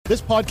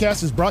This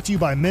podcast is brought to you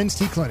by Men's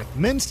T Clinic.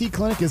 Men's T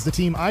Clinic is the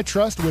team I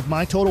trust with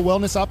my total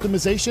wellness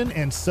optimization,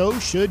 and so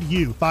should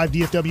you. 5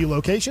 DFW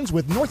locations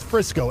with North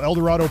Frisco,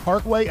 Eldorado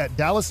Parkway at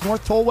Dallas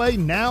North Tollway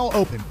now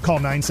open. Call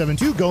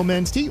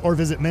 972-GO-MEN'S-T or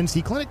visit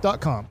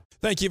mensteclinic.com.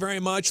 Thank you very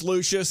much,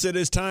 Lucius. It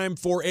is time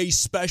for a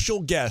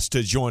special guest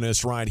to join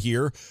us right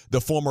here, the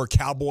former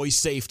Cowboys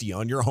safety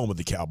on your home of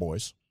the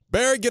Cowboys.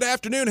 Barry, good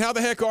afternoon. How the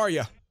heck are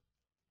you?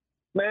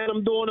 Man,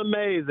 I'm doing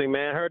amazing,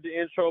 man. Heard the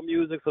intro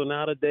music, so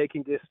now the day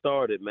can get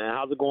started, man.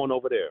 How's it going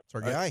over there? It's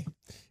our guy.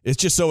 It's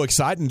just so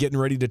exciting getting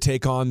ready to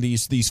take on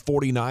these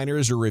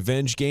 49ers, a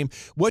revenge game.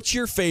 What's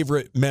your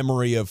favorite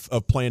memory of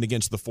playing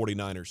against the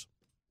 49ers?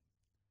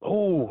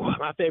 Oh,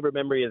 my favorite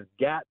memory has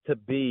got to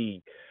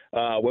be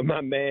when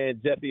my man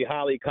Jesse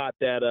Holly caught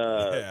that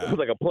it was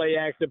like a play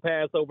action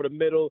pass over the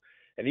middle.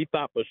 And he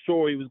thought for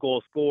sure he was going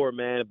to score,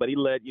 man. But he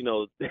let,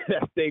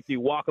 that safety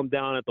walk him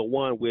down at the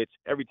one, which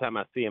every time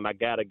I see him, I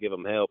got to give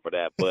him hell for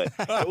that. But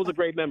it was a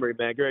great memory,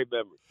 man. Great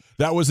memory.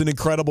 That was an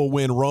incredible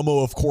win.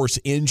 Romo, of course,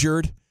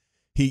 injured.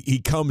 He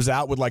comes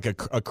out with like a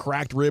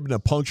cracked rib and a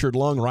punctured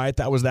lung, right?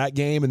 That was that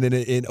game. And then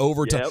in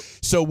overtime. Yep.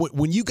 So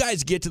when you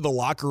guys get to the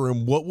locker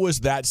room, what was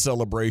that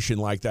celebration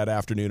like that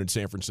afternoon in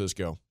San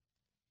Francisco?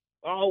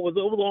 Oh, it was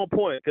on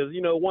point because,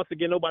 once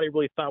again, nobody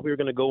really thought we were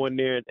going to go in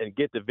there and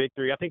get the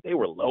victory. I think they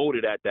were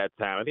loaded at that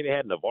time. I think they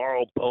had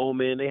Navarro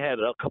Bowman. They had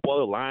a couple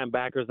other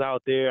linebackers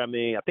out there. I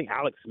mean, I think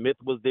Alex Smith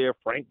was there.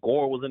 Frank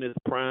Gore was in his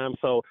prime.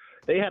 So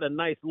they had a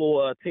nice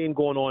little team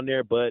going on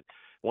there. But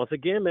once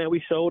again, man, we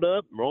showed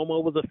up.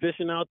 Romo was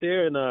efficient out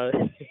there, and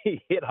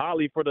he hit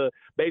Holly for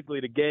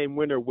basically the game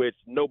winner, which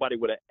nobody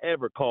would have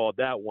ever called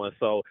that one.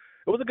 So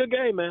it was a good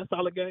game, man.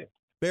 Solid game.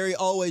 Barry,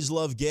 always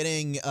love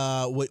getting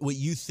what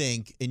you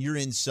think and your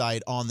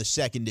insight on the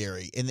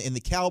secondary. In the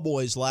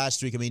Cowboys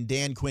last week, I mean,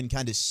 Dan Quinn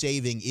kind of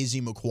saving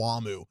Izzy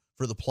Mukuamu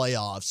for the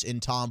playoffs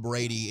and Tom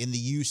Brady in the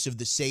use of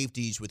the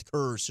safeties with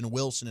Kearse and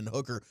Wilson and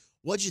Hooker.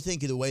 What'd you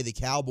think of the way the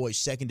Cowboys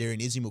secondary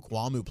and Izzy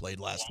Mukuamu played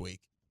last week?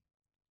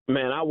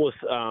 Man, I was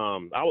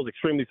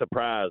extremely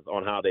surprised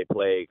on how they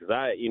played because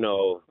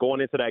going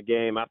into that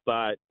game, I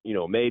thought,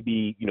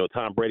 maybe,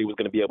 Tom Brady was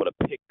going to be able to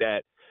pick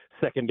that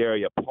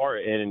secondary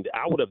apart, and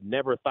I would have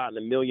never thought in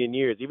a million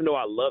years, even though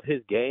I love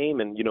his game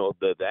and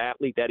the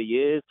athlete that he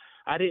is,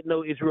 I didn't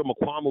know Israel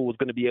Mukuamu was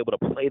going to be able to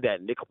play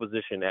that nickel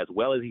position as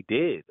well as he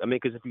did. I mean,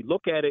 because if you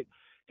look at it,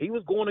 he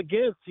was going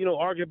against,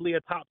 arguably a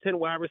top 10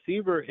 wide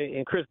receiver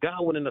in Chris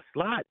Godwin in the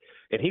slot,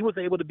 and he was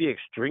able to be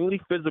extremely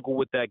physical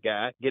with that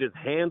guy, get his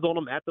hands on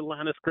him at the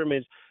line of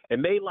scrimmage,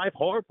 and made life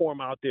hard for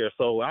him out there.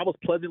 So I was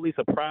pleasantly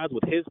surprised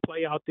with his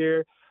play out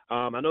there.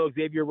 I know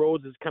Xavier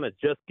Rhodes is kind of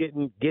just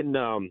getting kind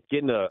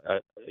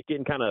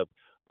of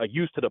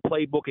used to the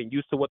playbook and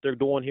used to what they're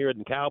doing here in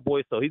the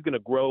Cowboys, so he's going to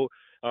grow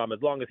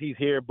as long as he's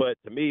here. But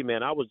to me,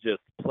 man, I was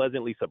just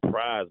pleasantly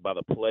surprised by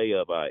the play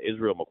of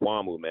Israel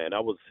Mukuamu, man.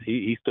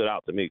 He stood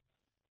out to me.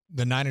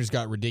 The Niners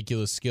got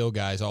ridiculous skill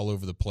guys all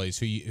over the place.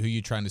 Who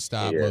you trying to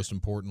stop, most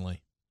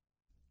importantly?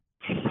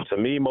 To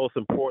me, most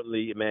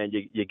importantly, man,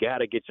 you got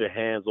to get your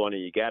hands on it.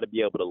 You got to be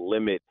able to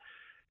limit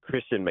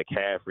Christian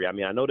McCaffrey. I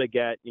mean, I know they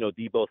got,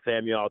 Deebo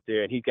Samuel out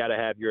there, and he's got to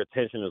have your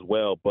attention as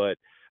well, but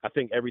I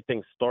think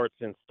everything starts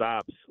and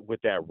stops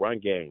with that run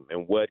game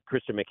and what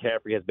Christian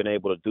McCaffrey has been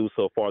able to do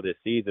so far this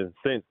season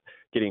since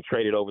getting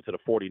traded over to the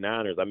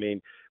 49ers. I mean,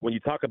 when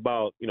you talk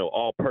about,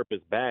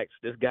 all-purpose backs,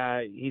 this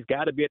guy, he's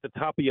got to be at the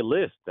top of your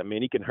list. I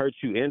mean, he can hurt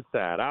you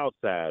inside,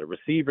 outside,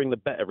 receiving the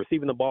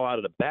ball out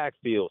of the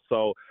backfield.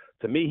 So,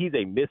 to me, he's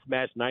a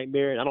mismatch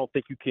nightmare, and I don't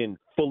think you can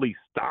fully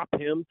stop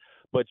him,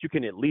 but you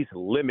can at least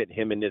limit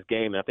him in this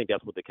game, and I think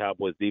that's what the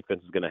Cowboys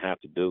defense is going to have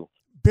to do.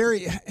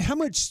 Barry, how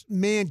much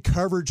man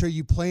coverage are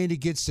you playing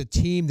against a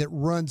team that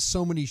runs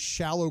so many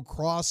shallow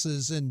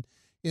crosses and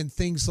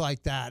things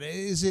like that?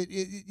 Is it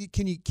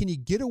can you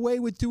get away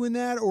with doing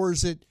that, or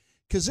is it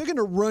because they're going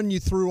to run you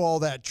through all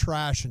that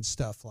trash and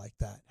stuff like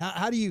that?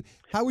 How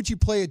would you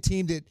play a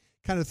team that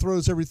kind of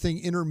throws everything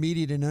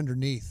intermediate and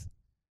underneath?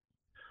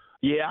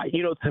 Yeah,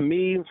 to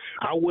me,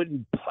 I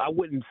wouldn't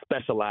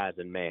specialize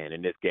in man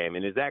in this game.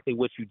 And exactly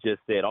what you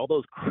just said, all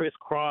those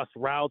crisscross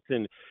routes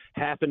and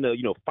having to,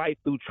 fight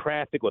through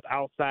traffic with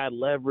outside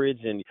leverage,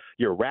 and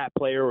your rat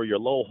player or your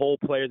low hole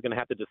player is going to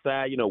have to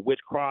decide, which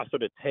crosser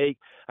to take.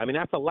 I mean,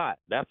 that's a lot.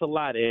 And,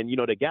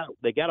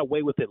 they got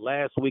away with it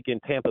last week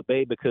in Tampa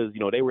Bay because,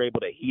 they were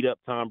able to heat up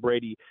Tom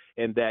Brady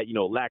and that,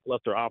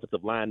 lackluster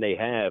offensive line they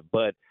have.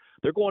 But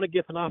they're going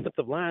against an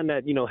offensive line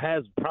that,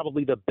 has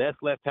probably the best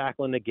left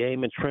tackle in the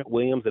game in Trent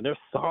Williams, and they're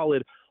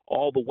solid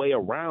all the way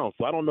around.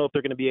 So I don't know if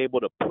they're going to be able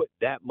to put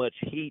that much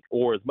heat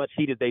or as much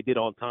heat as they did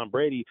on Tom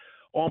Brady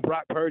on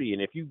Brock Purdy.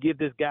 And if you give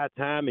this guy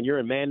time and you're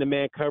in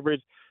man-to-man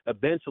coverage,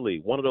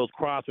 eventually one of those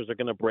crossers are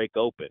going to break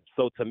open.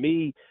 So to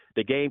me,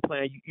 the game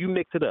plan, you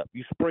mix it up.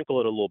 You sprinkle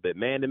it a little bit,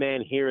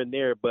 man-to-man here and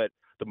there, but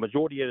the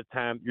majority of the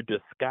time you're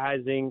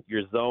disguising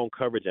your zone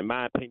coverage, in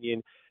my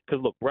opinion,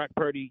 because, look, Brock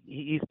Purdy,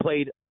 he's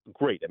played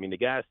great. I mean, the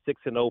guy's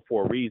 6-0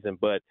 for a reason,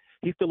 but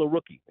he's still a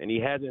rookie, and he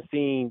hasn't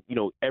seen,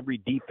 every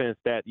defense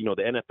that, the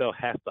NFL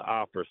has to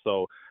offer.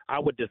 So I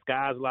would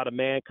disguise a lot of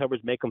man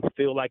coverage, make him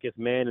feel like it's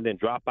man, and then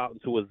drop out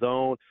into a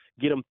zone,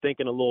 get him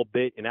thinking a little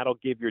bit, and that'll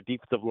give your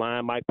defensive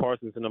line, Mike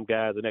Parsons and them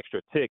guys, an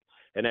extra tick,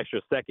 an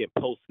extra second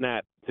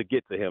post-snap to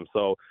get to him.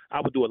 So I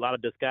would do a lot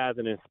of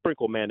disguising and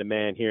sprinkle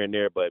man-to-man here and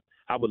there, but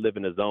I would live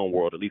in the zone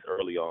world, at least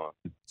early on.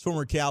 It's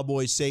former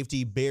Cowboys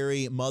safety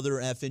Barry Mother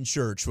Effin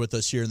Church with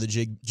us here in the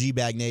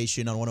G-Bag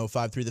Nation on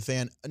 105.3 The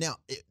Fan. Now,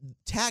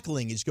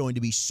 tackling is going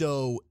to be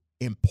so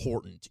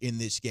important in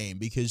this game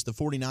because the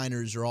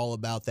 49ers are all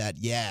about that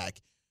yak.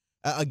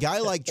 A guy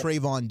like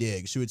Trayvon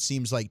Diggs, who it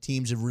seems like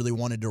teams have really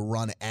wanted to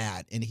run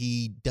at, and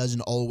he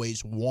doesn't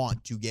always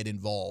want to get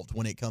involved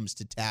when it comes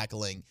to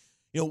tackling.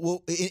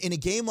 In a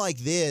game like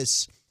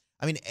this,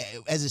 I mean,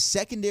 as a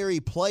secondary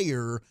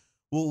player,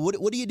 well,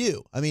 what do you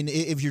do? I mean,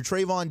 if you're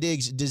Trayvon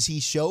Diggs, does he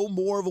show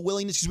more of a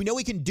willingness? Because we know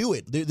he can do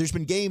it. There's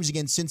been games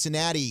against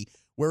Cincinnati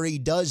where he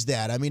does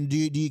that. I mean, do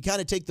you kind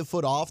of take the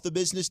foot off the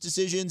business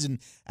decisions? And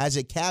as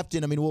a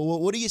captain, I mean,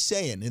 what are you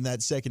saying in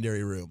that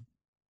secondary room?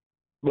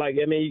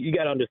 You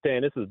got to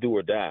understand, this is do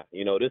or die.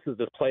 This is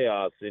the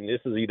playoffs, and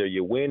this is either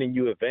you win and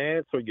you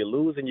advance or you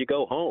lose and you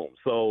go home.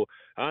 So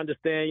I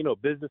understand,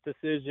 business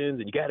decisions,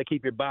 and you got to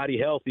keep your body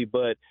healthy.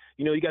 But,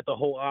 you got the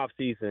whole off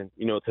season,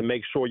 to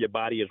make sure your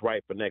body is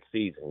right for next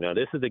season. Now,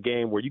 this is a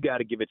game where you got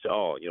to give it your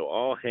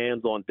all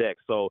hands on deck.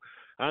 So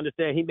I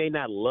understand he may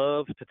not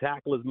love to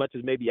tackle as much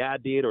as maybe I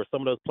did or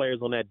some of those players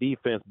on that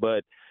defense,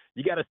 but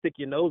you got to stick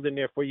your nose in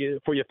there for your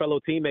fellow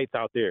teammates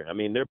out there. I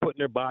mean, they're putting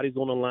their bodies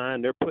on the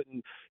line. They're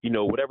putting,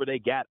 whatever they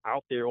got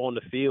out there on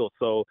the field.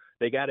 So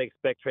they got to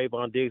expect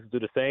Trayvon Diggs to do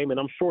the same, and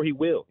I'm sure he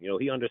will.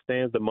 He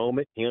understands the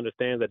moment. He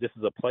understands that this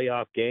is a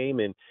playoff game,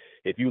 and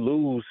if you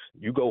lose,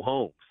 you go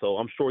home. So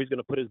I'm sure he's going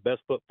to put his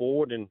best foot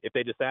forward, and if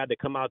they decide to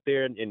come out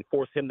there and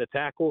force him to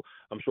tackle,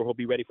 I'm sure he'll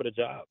be ready for the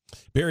job.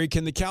 Barry,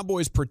 can the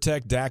Cowboys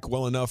protect Dak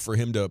well enough for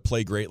him to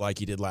play great like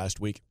he did last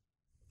week?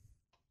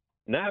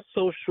 Not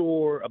so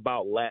sure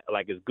about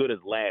as good as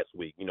last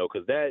week,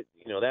 because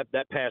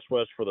that pass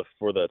rush for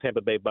the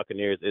Tampa Bay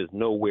Buccaneers is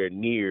nowhere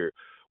near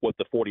what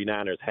the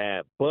 49ers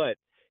have. But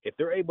if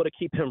they're able to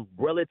keep him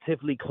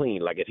relatively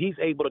clean, like if he's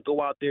able to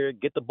go out there,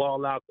 get the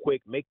ball out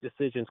quick, make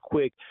decisions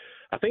quick,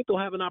 I think they'll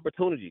have an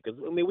opportunity. Because,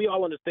 we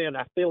all understand,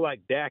 I feel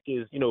like Dak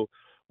is,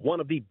 one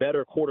of the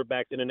better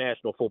quarterbacks in the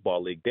National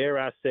Football League, dare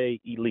I say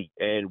elite.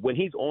 And when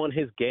he's on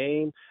his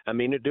game,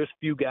 there's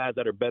few guys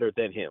that are better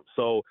than him.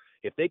 So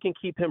if they can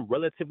keep him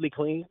relatively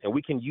clean and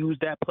we can use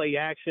that play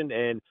action,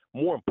 and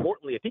more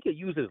importantly, if he can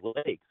use his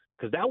legs,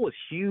 because that was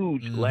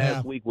huge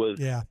last week, was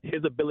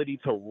his ability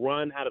to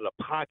run out of the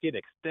pocket,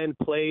 extend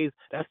plays.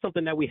 That's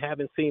something that we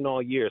haven't seen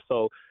all year.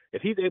 So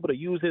if he's able to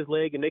use his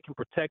leg and they can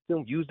protect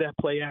him, use that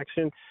play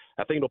action,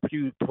 I think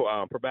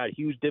it'll provide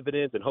huge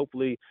dividends, and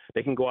hopefully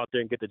they can go out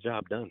there and get the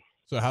job done.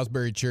 So how's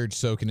Barry Church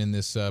soaking in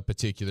this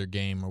particular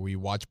game? Are we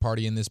watch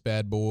partying this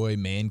bad boy,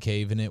 man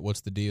caving it?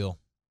 What's the deal?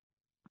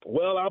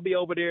 Well, I'll be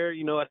over there,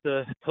 at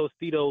the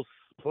Tostitos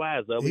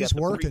Plaza. We got the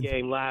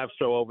pregame live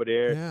show over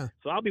there. Yeah.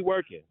 So I'll be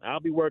working.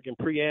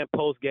 Pre and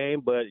post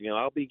game, but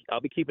I'll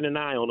be keeping an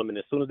eye on them. And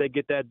as soon as they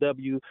get that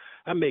W,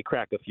 I may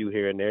crack a few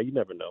here and there. You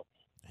never know.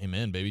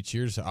 Amen, baby.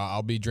 Cheers.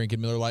 I'll be drinking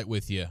Miller Lite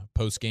with you,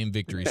 post game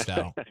victory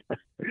style.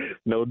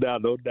 No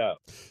doubt.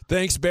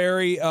 Thanks,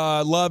 Barry.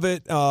 Love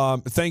it.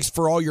 Thanks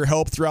for all your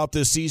help throughout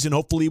this season.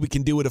 Hopefully we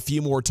can do it a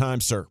few more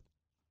times, sir.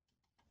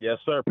 Yes,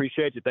 sir.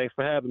 Appreciate you. Thanks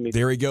for having me.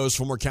 There he goes,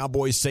 former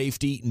Cowboys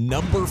safety,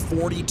 number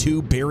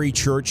 42, Barry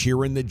Church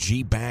here in the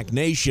G-Back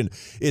Nation.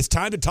 It's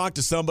time to talk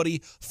to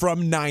somebody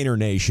from Niner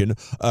Nation.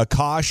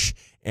 Akash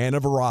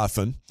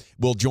Anavarathan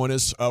will join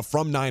us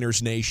from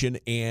Niners Nation,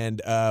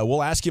 and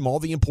we'll ask him all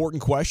the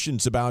important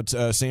questions about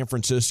San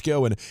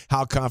Francisco and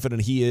how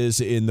confident he is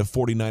in the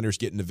 49ers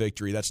getting the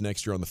victory. That's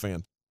next year on The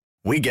Fan.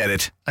 We get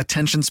it.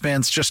 Attention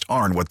spans just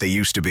aren't what they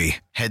used to be.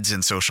 Heads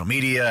in social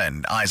media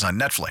and eyes on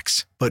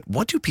Netflix. But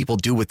what do people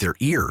do with their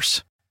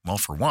ears? Well,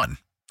 for one,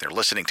 they're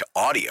listening to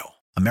audio.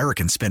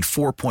 Americans spend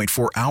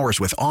 4.4 hours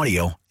with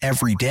audio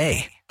every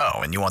day. Oh,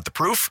 and you want the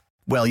proof?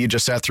 Well, you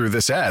just sat through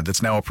this ad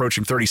that's now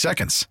approaching 30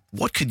 seconds.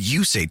 What could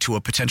you say to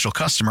a potential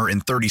customer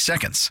in 30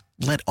 seconds?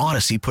 Let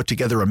Odyssey put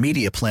together a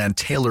media plan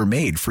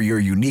tailor-made for your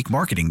unique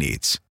marketing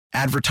needs.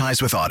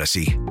 Advertise with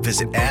Odyssey.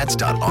 Visit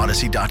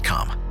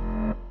ads.odyssey.com.